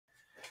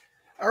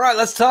All right,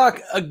 let's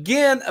talk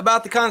again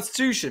about the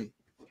Constitution.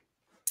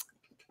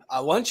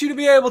 I want you to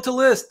be able to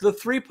list the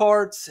three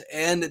parts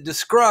and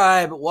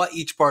describe what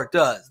each part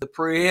does. The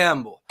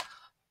preamble,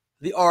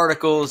 the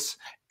articles,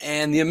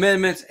 and the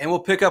amendments, and we'll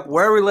pick up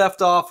where we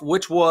left off,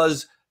 which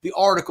was the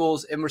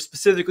articles, and we're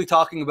specifically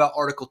talking about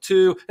Article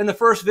 2. In the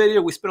first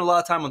video, we spent a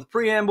lot of time on the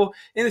preamble.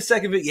 In the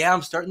second video, yeah,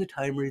 I'm starting the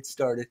timer, it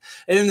started.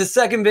 And in the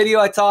second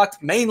video, I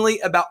talked mainly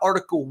about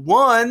Article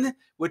 1,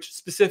 which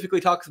specifically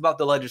talks about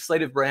the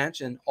legislative branch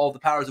and all the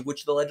powers of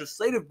which the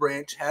legislative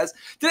branch has.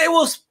 Today,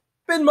 we'll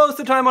spend most of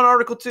the time on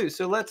Article 2,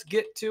 so let's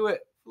get to it.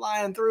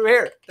 Flying through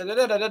here.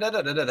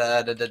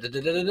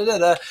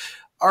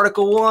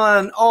 Article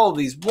 1, all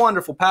these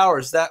wonderful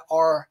powers that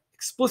are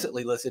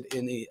explicitly listed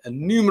in the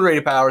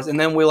enumerated powers. And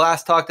then we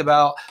last talked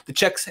about the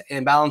checks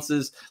and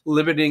balances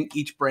limiting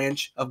each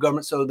branch of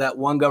government so that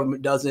one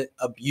government doesn't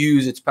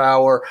abuse its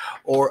power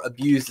or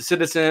abuse the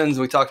citizens.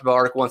 We talked about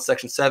Article 1,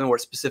 Section 7, where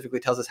it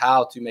specifically tells us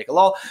how to make a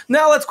law.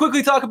 Now let's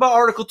quickly talk about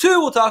Article 2.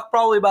 We'll talk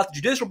probably about the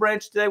judicial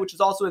branch today, which is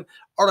also in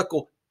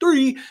Article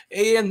 3,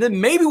 and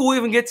then maybe we'll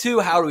even get to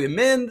how do we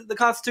amend the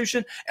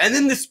Constitution, and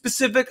then the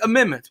specific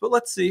amendments. But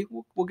let's see.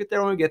 We'll get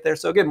there when we get there.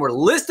 So again, we're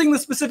listing the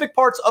specific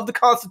parts of the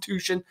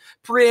Constitution,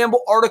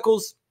 preamble,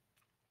 articles,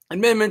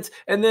 amendments,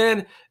 and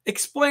then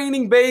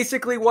explaining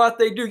basically what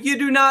they do. You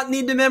do not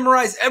need to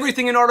memorize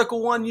everything in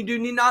Article 1. You do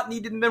not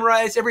need to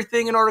memorize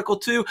everything in Article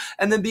 2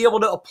 and then be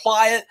able to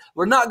apply it.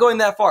 We're not going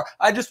that far.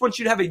 I just want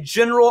you to have a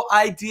general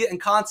idea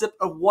and concept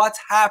of what's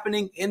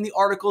happening in the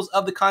articles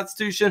of the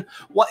Constitution.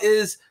 What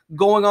is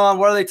going on?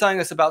 What are they telling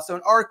us about? So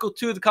in Article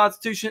 2 of the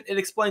Constitution, it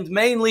explains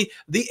mainly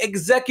the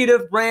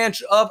executive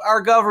branch of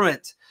our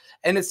government.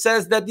 And it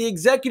says that the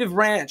executive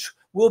branch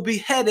will be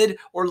headed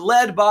or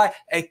led by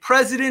a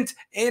president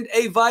and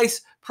a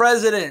vice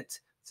president.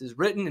 This is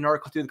written in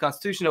Article 2 of the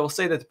Constitution. It will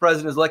say that the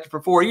president is elected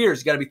for 4 years.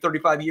 You got to be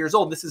 35 years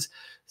old. This is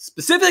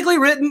specifically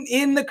written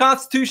in the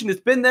Constitution.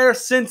 It's been there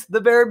since the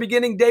very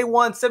beginning, day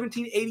one,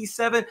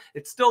 1787.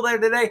 It's still there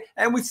today,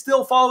 and we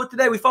still follow it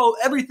today. We follow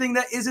everything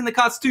that is in the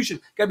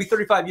Constitution. Got to be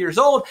 35 years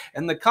old,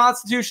 and the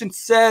Constitution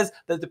says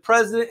that the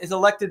president is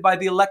elected by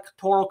the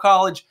Electoral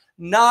College,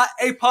 not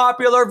a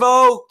popular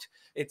vote.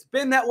 It's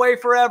been that way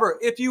forever.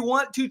 If you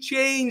want to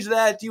change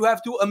that, you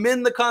have to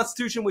amend the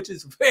Constitution, which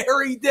is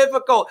very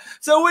difficult.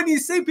 So when you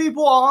see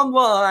people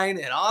online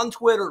and on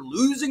Twitter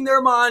losing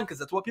their mind, because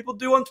that's what people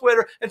do on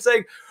Twitter, and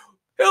saying,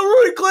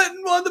 Hillary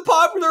Clinton won the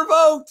popular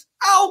vote,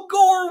 Al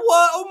Gore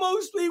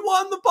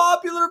won the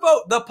popular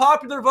vote. The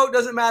popular vote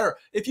doesn't matter.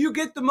 If you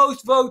get the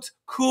most votes,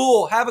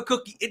 cool, have a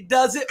cookie. It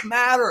doesn't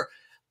matter.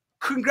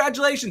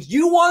 Congratulations,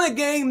 you won a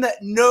game that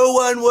no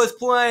one was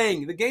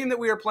playing. The game that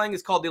we are playing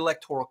is called the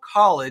Electoral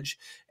College,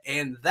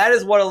 and that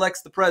is what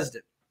elects the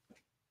president.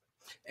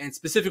 And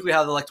specifically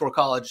how the Electoral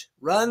College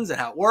runs and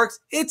how it works,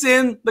 it's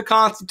in the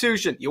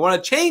Constitution. You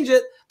want to change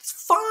it, it's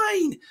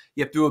fine.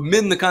 You have to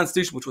amend the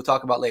Constitution, which we'll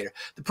talk about later.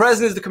 The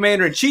president is the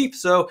commander-in-chief,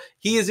 so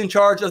he is in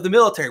charge of the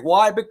military.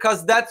 Why?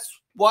 Because that's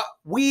what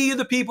we,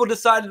 the people,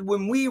 decided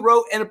when we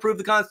wrote and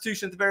approved the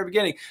Constitution at the very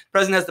beginning. The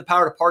president has the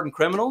power to pardon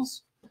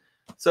criminals.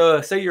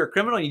 So say you're a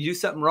criminal and you do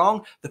something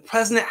wrong, the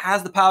president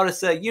has the power to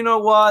say, you know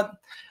what,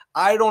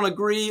 I don't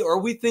agree, or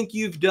we think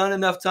you've done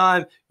enough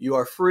time, you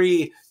are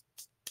free,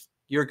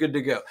 you're good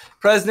to go.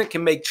 President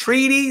can make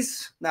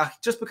treaties. Now,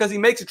 just because he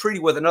makes a treaty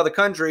with another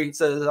country,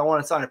 says I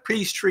want to sign a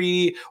peace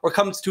treaty, or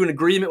comes to an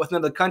agreement with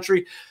another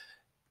country,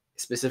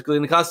 specifically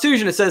in the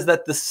Constitution, it says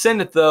that the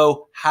Senate,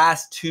 though,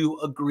 has to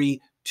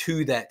agree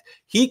to that.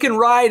 He can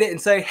write it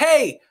and say,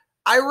 hey,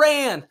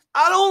 Iran,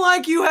 I don't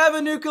like you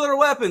having nuclear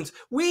weapons.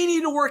 We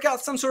need to work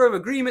out some sort of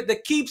agreement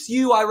that keeps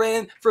you,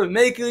 Iran, from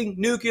making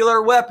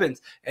nuclear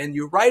weapons. And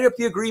you write up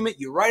the agreement,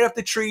 you write up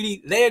the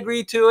treaty, they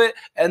agree to it,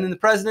 and then the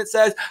president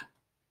says,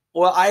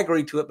 well, I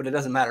agree to it, but it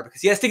doesn't matter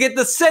because he has to get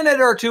the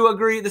senator to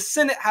agree. The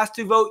Senate has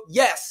to vote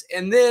yes,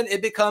 and then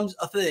it becomes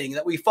a thing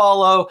that we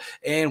follow,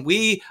 and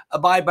we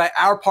abide by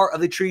our part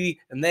of the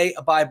treaty, and they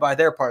abide by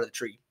their part of the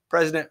treaty.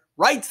 President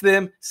writes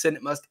them,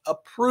 Senate must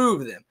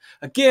approve them.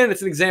 Again,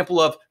 it's an example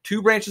of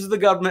two branches of the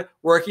government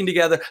working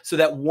together so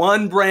that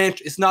one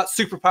branch is not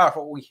super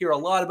powerful. We hear a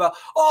lot about,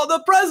 oh,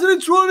 the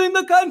president's running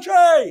the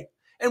country.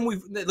 And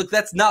look,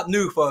 that's not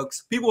new,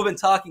 folks. People have been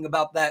talking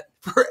about that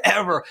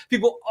forever.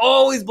 People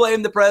always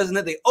blame the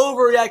president. They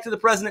overreact to the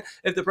president.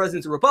 If the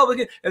president's a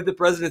Republican, if the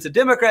president's a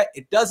Democrat,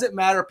 it doesn't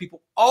matter.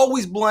 People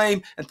always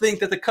blame and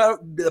think that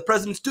the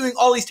president's doing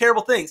all these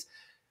terrible things.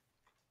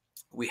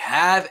 We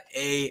have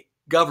a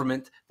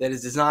government that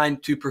is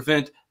designed to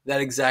prevent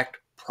that exact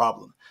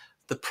problem.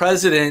 The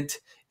president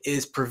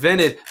is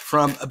prevented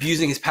from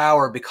abusing his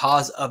power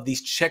because of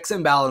these checks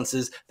and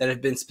balances that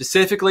have been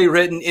specifically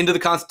written into the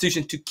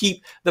Constitution to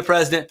keep the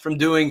president from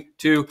doing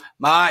too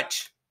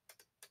much.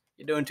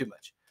 You're doing too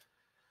much.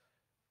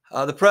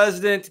 The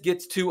president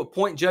gets to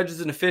appoint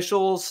judges and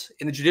officials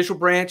in the judicial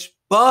branch,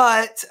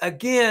 but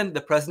again,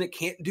 the president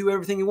can't do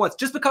everything he wants.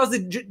 Just because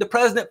the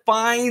president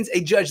finds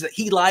a judge that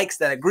he likes,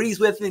 that agrees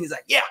with him, he's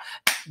like, yeah,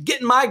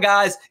 getting my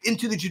guys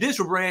into the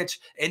judicial branch,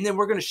 and then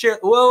we're going to share.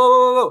 Whoa, whoa,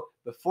 whoa, whoa.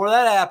 Before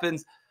that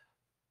happens,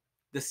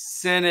 the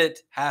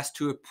Senate has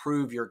to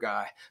approve your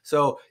guy.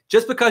 So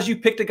just because you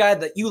picked a guy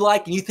that you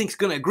like and you think is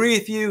going to agree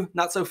with you,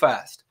 not so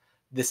fast.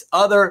 This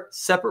other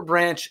separate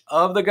branch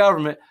of the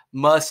government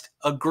must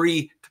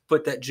agree to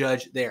put that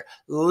judge there.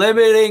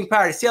 Limiting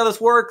power. You see how this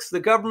works? The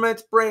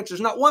government branch,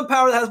 there's not one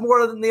power that has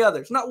more than the other.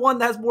 There's not one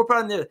that has more power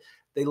than the other.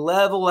 They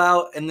level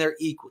out and they're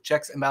equal,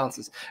 checks and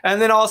balances.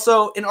 And then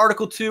also in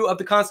Article 2 of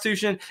the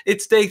Constitution,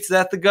 it states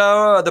that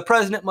the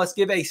president must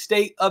give a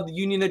State of the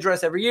Union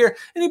address every year.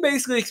 And he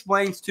basically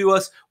explains to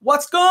us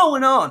what's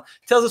going on.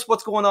 Tells us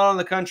what's going on in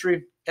the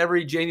country.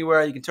 Every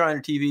January, you can turn on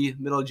your TV,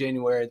 middle of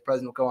January, the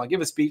president will go on, give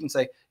a speech and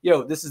say,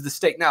 yo, this is the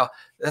state. Now,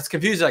 that's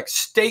confusing, like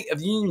State of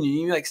the Union.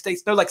 You mean like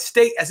states? No, like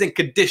state as in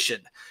condition.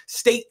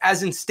 State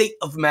as in state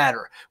of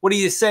matter. What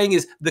he is saying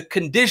is the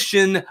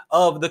condition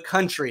of the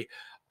country.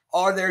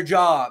 Are there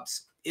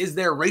jobs? Is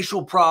there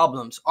racial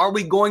problems? Are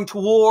we going to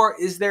war?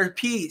 Is there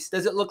peace?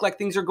 Does it look like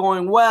things are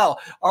going well?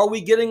 Are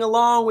we getting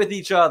along with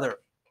each other?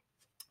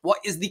 What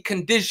is the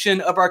condition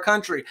of our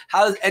country?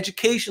 How does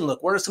education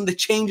look? What are some of the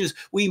changes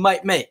we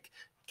might make?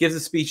 Gives a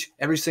speech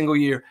every single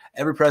year.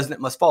 Every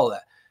president must follow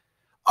that.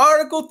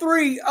 Article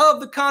 3 of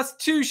the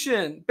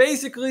Constitution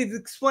basically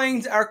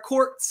explains our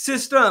court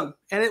system,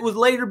 and it would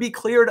later be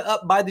cleared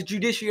up by the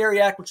Judiciary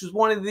Act, which is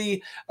one of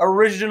the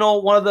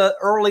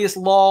earliest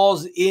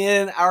laws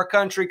in our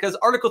country, because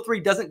Article 3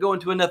 doesn't go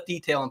into enough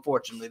detail,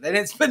 unfortunately. They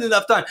didn't spend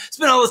enough time.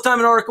 Spend all this time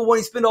in Article 1,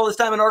 you spend all this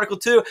time in Article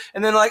 2,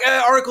 and then like,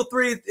 Article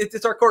 3,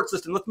 it's our court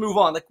system. Let's move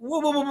on. Like,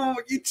 whoa.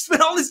 You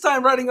spend all this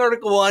time writing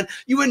Article 1,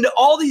 you went into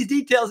all these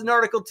details in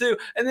Article 2,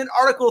 and then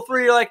Article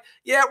 3, you're like,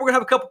 yeah, we're going to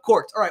have a couple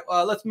courts. All right,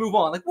 let's move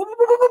on. Like,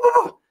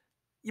 whoa.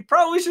 You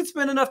probably should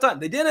spend enough time.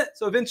 They didn't,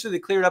 so eventually they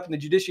cleared up in the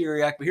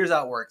Judiciary Act, but here's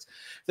how it works.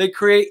 They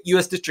create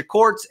U.S. district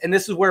courts, and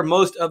this is where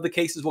most of the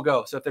cases will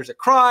go. So if there's a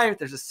crime, if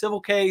there's a civil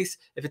case,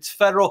 if it's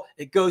federal,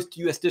 it goes to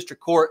U.S.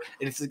 district court,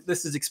 and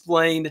this is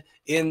explained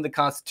in the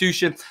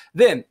Constitution.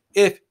 Then,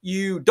 if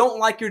you don't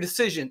like your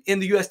decision in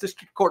the U.S.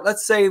 district court,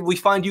 let's say we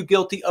find you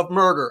guilty of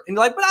murder, and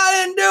you're like, but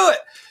I didn't do it.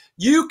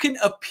 You can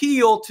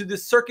appeal to the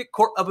Circuit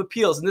Court of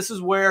Appeals, and this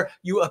is where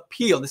you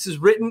appeal. This is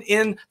written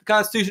in the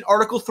Constitution,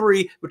 Article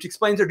 3, which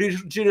explains our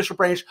judicial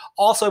branch.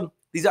 Also,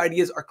 these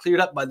ideas are cleared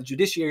up by the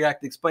Judiciary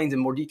Act that explains in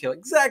more detail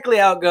exactly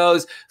how it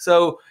goes.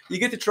 So you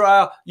get to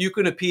trial, you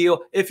can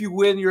appeal. If you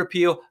win your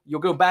appeal, you'll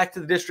go back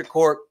to the district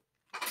court,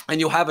 and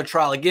you'll have a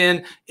trial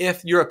again.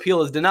 If your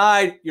appeal is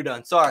denied, you're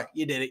done. Sorry,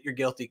 you did it. You're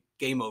guilty.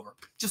 Game over.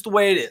 Just the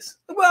way it is.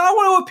 Well, I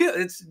want to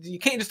appeal. You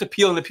can't just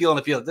appeal and appeal and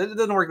appeal. It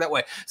doesn't work that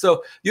way.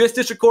 So U.S.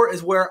 District Court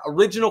is where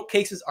original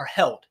cases are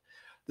held.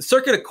 The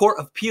Circuit Court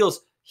of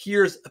Appeals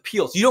hears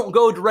appeals. You don't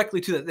go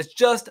directly to that. It's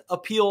just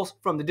appeals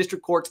from the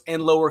district courts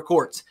and lower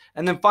courts.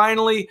 And then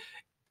finally,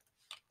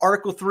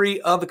 Article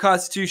 3 of the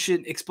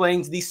Constitution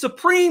explains the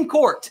Supreme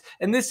Court,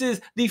 and this is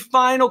the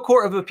final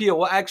court of appeal.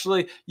 Well,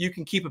 actually, you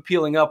can keep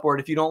appealing upward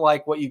if you don't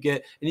like what you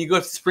get, and you go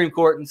to the Supreme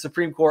Court, and the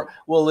Supreme Court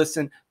will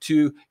listen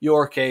to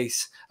your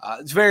case.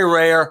 It's very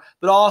rare,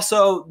 but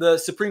also the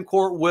Supreme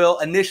Court will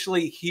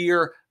initially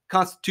hear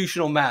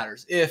constitutional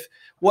matters. If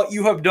what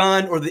you have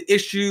done or the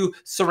issue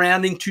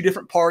surrounding two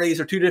different parties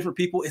or two different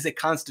people is a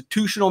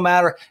constitutional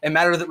matter, a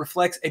matter that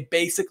reflects a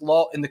basic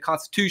law in the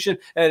Constitution,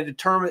 and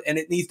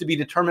it needs to be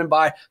determined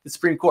by the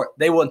Supreme Court.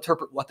 They will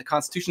interpret what the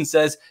Constitution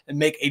says and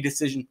make a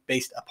decision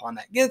based upon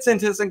that. Gets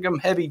into some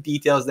heavy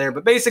details there,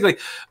 but basically,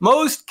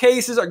 most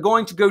cases are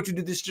going to go to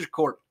the district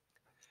court.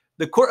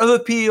 The Court of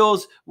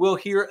Appeals will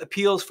hear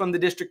appeals from the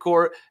district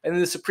court, and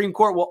then the Supreme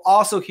Court will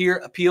also hear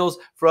appeals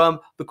from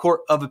the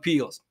Court of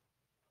Appeals.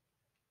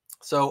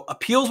 So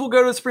appeals will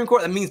go to the Supreme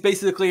Court. That means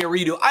basically a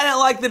redo. I didn't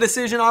like the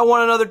decision. I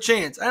want another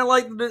chance. I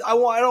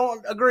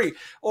don't agree.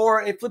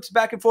 Or it flips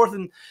back and forth.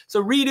 And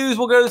so redos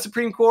will go to the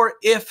Supreme Court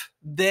if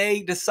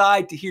they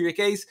decide to hear your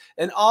case.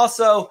 And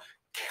also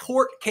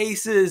court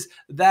cases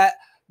that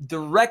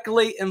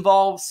directly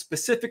involve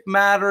specific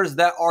matters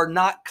that are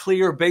not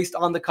clear based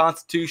on the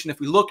Constitution. If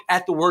we look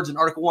at the words in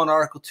Article 1,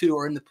 Article 2,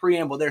 or in the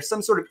preamble, there's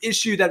some sort of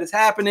issue that is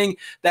happening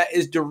that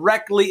is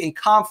directly in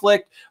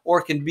conflict or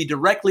can be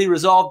directly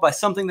resolved by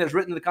something that is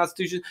written in the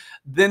Constitution,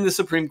 then the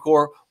Supreme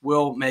Court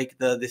will make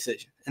the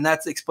decision. And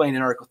that's explained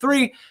in Article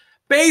 3.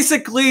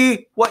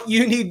 Basically, what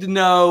you need to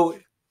know,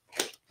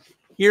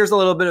 here's a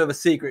little bit of a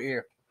secret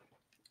here.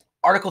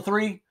 Article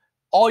 3,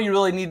 all you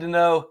really need to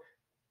know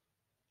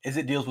is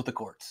it deals with the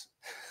courts.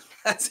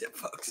 That's it,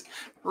 folks.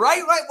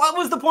 Right. What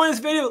was the point of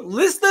this video?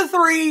 List the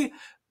 3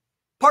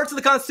 parts of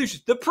the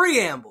Constitution. The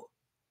preamble.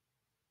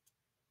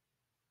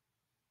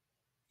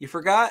 You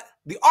forgot?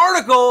 The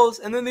articles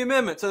and then the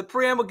amendment. So the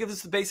preamble gives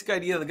us the basic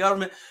idea of the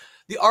government.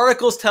 The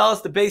articles tell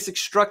us the basic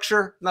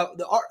structure. Now,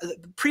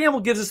 the preamble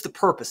gives us the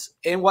purpose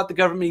and what the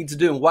government needs to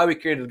do and why we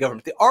created the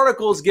government. The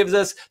articles gives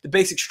us the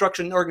basic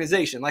structure and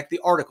organization, like the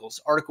articles.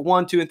 Article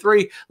 1, 2, and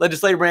 3,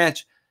 legislative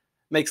branch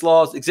makes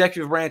laws,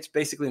 executive branch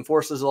basically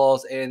enforces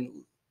laws, and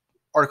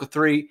Article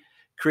 3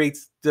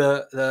 creates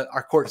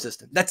our court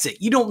system. That's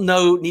it. You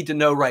don't need to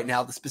know right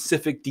now the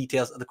specific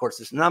details of the court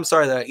system. And I'm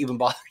sorry that I even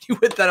bothered you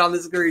with that on the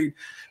screen.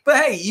 But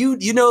hey,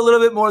 you know a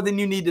little bit more than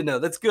you need to know.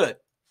 That's good.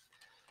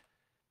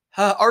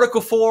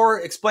 Article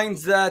 4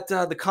 explains that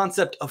the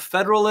concept of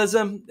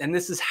federalism, and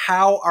this is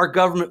how our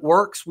government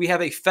works. We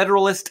have a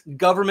federalist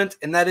government,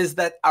 and that is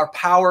that our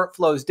power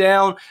flows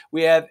down.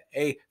 We have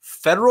a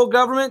federal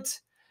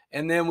government,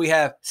 and then we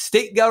have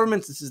state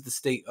governments. This is the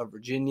state of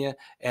Virginia,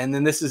 and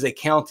then this is a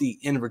county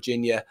in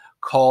Virginia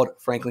called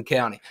Franklin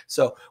County.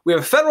 So we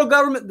have a federal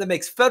government that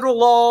makes federal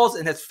laws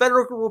and has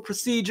federal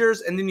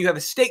procedures, and then you have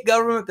a state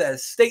government that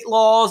has state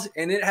laws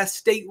and it has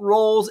state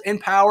roles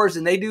and powers,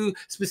 and they do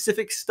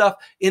specific stuff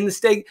in the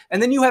state.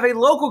 And then you have a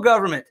local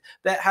government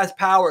that has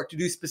power to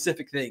do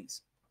specific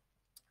things.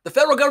 The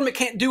federal government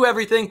can't do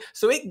everything,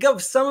 so it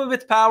gives some of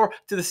its power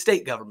to the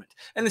state government.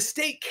 And the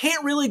state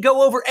can't really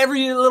go over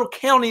every little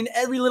county and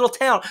every little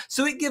town,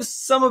 so it gives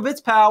some of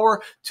its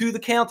power to the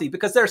county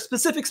because there are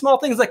specific small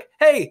things like,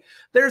 hey,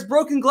 there's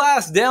broken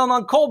glass down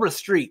on Culver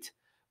Street.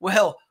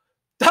 Well,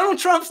 Donald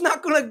Trump's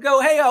not going to go,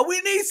 hey, we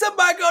need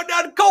somebody to go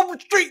down to Culver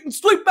Street and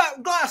sweep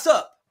that glass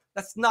up.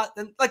 That's not,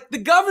 like the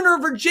governor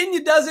of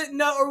Virginia doesn't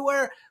know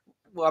where.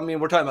 Well, I mean,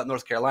 we're talking about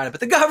North Carolina,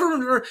 but the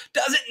governor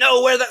doesn't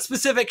know where that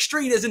specific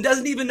street is and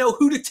doesn't even know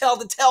who to tell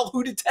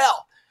who to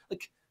tell.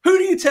 Like, who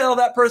do you tell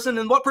that person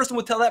and what person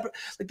would tell that?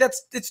 Like,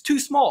 it's too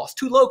small. It's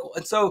too local.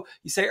 And so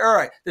you say, all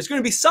right, there's going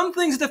to be some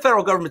things that the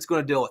federal government's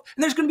going to deal with.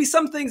 And there's going to be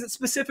some things that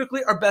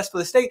specifically are best for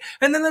the state.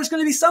 And then there's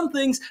going to be some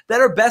things that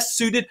are best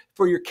suited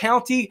for your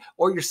county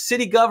or your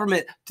city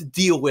government to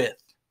deal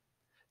with.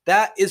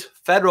 That is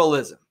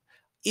federalism.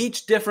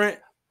 Each different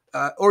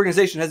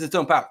organization has its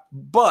own power.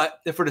 But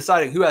if we're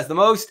deciding who has the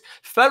most,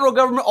 federal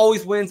government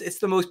always wins. It's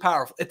the most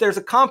powerful. If there's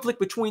a conflict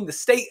between the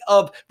state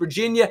of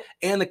Virginia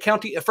and the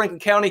county of Franklin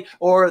County,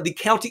 or the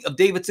county of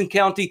Davidson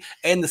County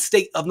and the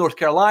state of North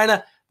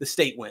Carolina, the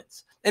state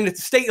wins. And if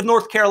the state of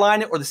North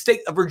Carolina or the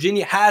state of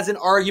Virginia has an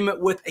argument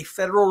with a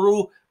federal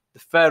rule, the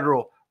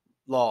federal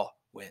law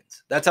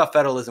wins. That's how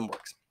federalism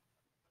works.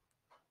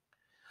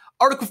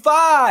 Article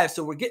 5.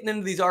 So we're getting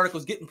into these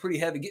articles, getting pretty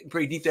heavy, getting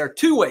pretty deep. There are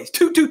two ways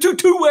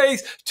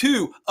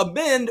to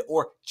amend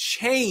or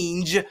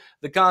change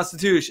the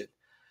Constitution.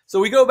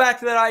 So we go back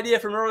to that idea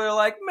from earlier,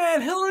 like,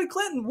 man, Hillary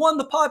Clinton won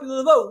the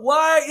popular vote.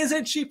 Why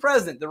isn't she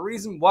president? The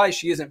reason why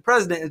she isn't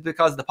president is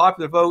because the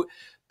popular vote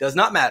does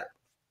not matter.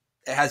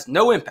 It has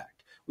no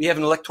impact. We have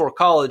an electoral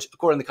college,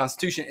 according to the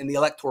Constitution, and the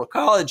electoral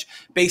college,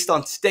 based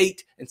on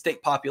state and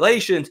state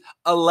populations,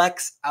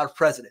 elects our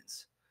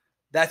presidents.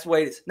 That's the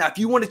way it is. Now, if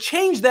you want to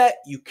change that,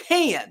 you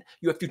can.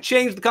 You have to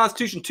change the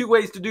Constitution. Two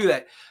ways to do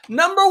that.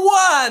 Number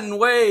one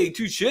way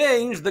to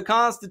change the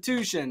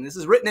Constitution. This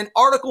is written in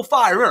Article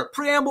 5. Remember,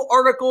 preamble,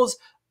 articles,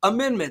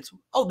 amendments.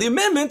 Oh, the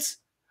amendments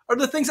are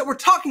the things that we're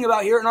talking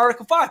about here in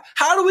Article 5.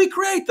 How do we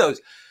create those?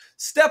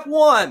 Step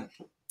one,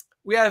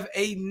 we have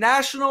a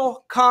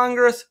national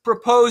Congress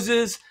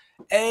proposes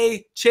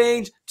a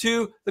change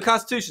to the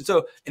Constitution.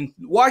 So in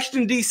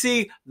Washington,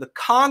 D.C., the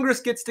Congress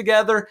gets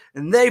together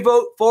and they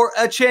vote for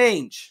a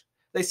change.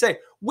 They say,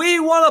 we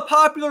want a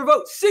popular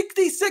vote.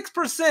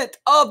 66%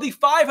 of the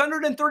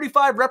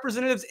 535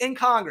 representatives in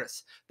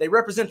Congress, they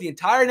represent the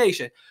entire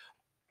nation.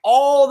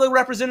 All the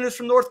representatives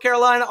from North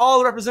Carolina, all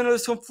the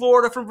representatives from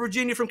Florida, from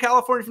Virginia, from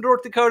California, from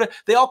North Dakota,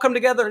 they all come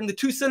together, and the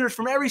two senators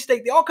from every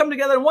state, they all come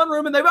together in one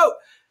room and they vote.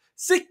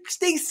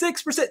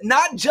 66%,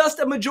 not just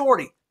a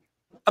majority.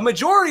 A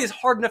majority is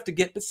hard enough to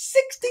get, but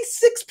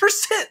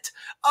 66%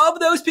 of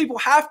those people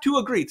have to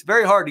agree. It's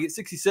very hard to get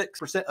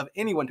 66% of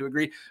anyone to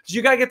agree. So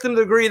you got to get them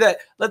to agree that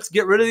let's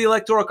get rid of the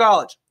Electoral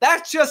College.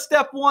 That's just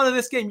step one of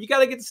this game. You got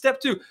to get to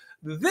step two.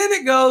 Then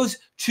it goes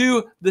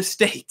to the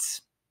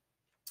states.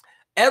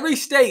 Every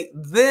state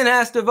then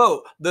has to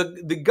vote.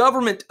 The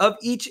government of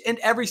each and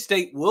every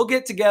state will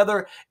get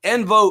together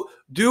and vote.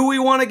 Do we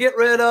want to get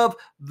rid of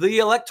the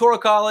Electoral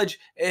College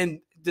and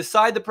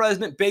decide the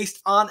president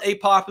based on a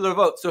popular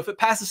vote? So if it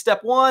passes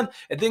step one,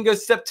 it then goes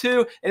to step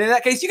two, and in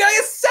that case, you got to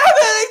get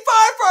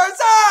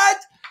 75%.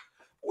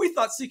 We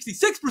thought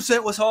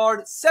 66% was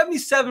hard.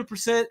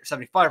 77%,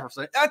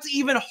 75%, that's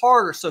even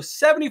harder. So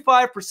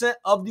 75%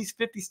 of these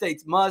 50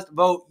 states must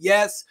vote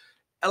yes.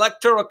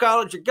 Electoral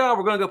College, we're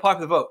going to go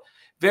popular vote.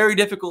 Very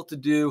difficult to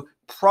do.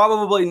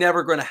 Probably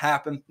never going to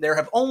happen. There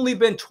have only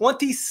been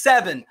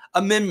 27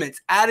 amendments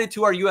added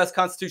to our U.S.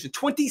 Constitution.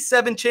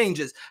 27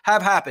 changes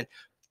have happened.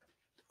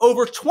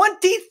 Over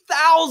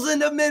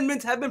 20,000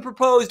 amendments have been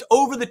proposed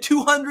over the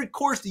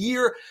 200-course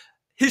year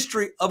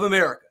history of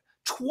America.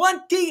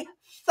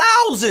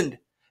 20,000!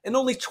 And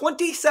only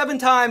 27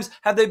 times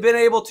have they been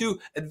able to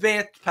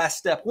advance past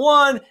step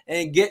one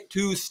and get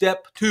to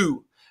step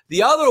two.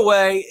 The other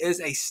way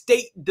is a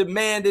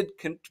state-demanded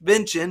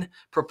convention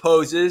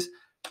proposes,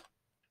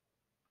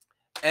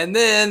 and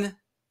then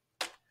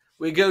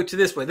we go to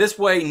this way. This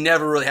way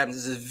never really happens.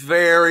 This is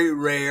very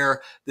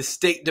rare. The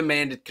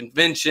state-demanded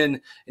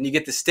convention, and you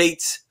get the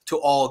states to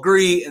all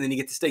agree, and then you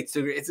get the states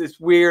to agree. It's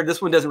weird.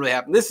 This one doesn't really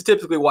happen. This is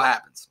typically what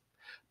happens.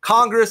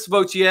 Congress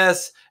votes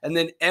yes, and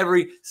then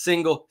every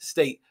single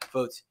state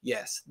votes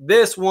yes.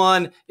 This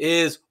one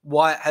is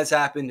what has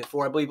happened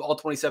for, I believe, all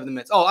 27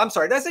 amendments. Oh, I'm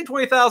sorry. Did I say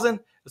 20,000?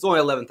 It's only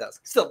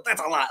 11,000. Still,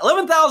 that's a lot.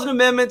 11,000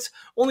 amendments.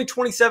 Only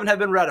 27 have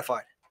been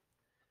ratified.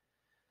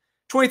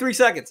 23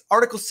 seconds.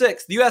 Article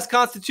 6. The U.S.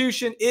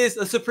 Constitution is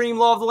the supreme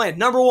law of the land.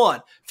 Number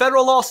 1,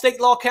 federal law, state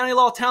law, county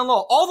law, town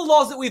law. All the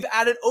laws that we've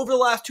added over the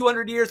last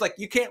 200 years, like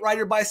you can't ride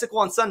your bicycle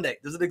on Sunday.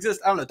 Does it exist?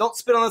 I don't know. Don't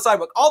spit on the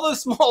sidewalk. All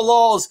those small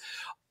laws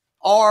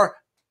are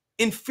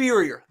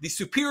inferior. The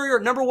superior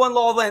number 1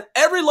 law of the land.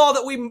 Every law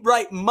that we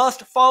write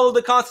must follow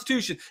the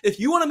Constitution. If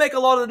you want to make a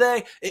law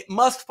today, it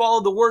must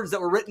follow the words that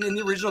were written in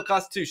the original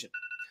Constitution.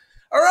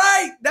 All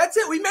right, that's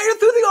it. We made it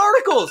through the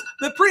articles,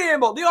 the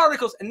preamble, the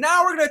articles, and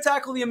now we're going to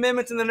tackle the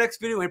amendments in the next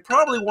video and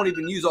probably won't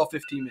even use all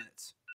 15 minutes.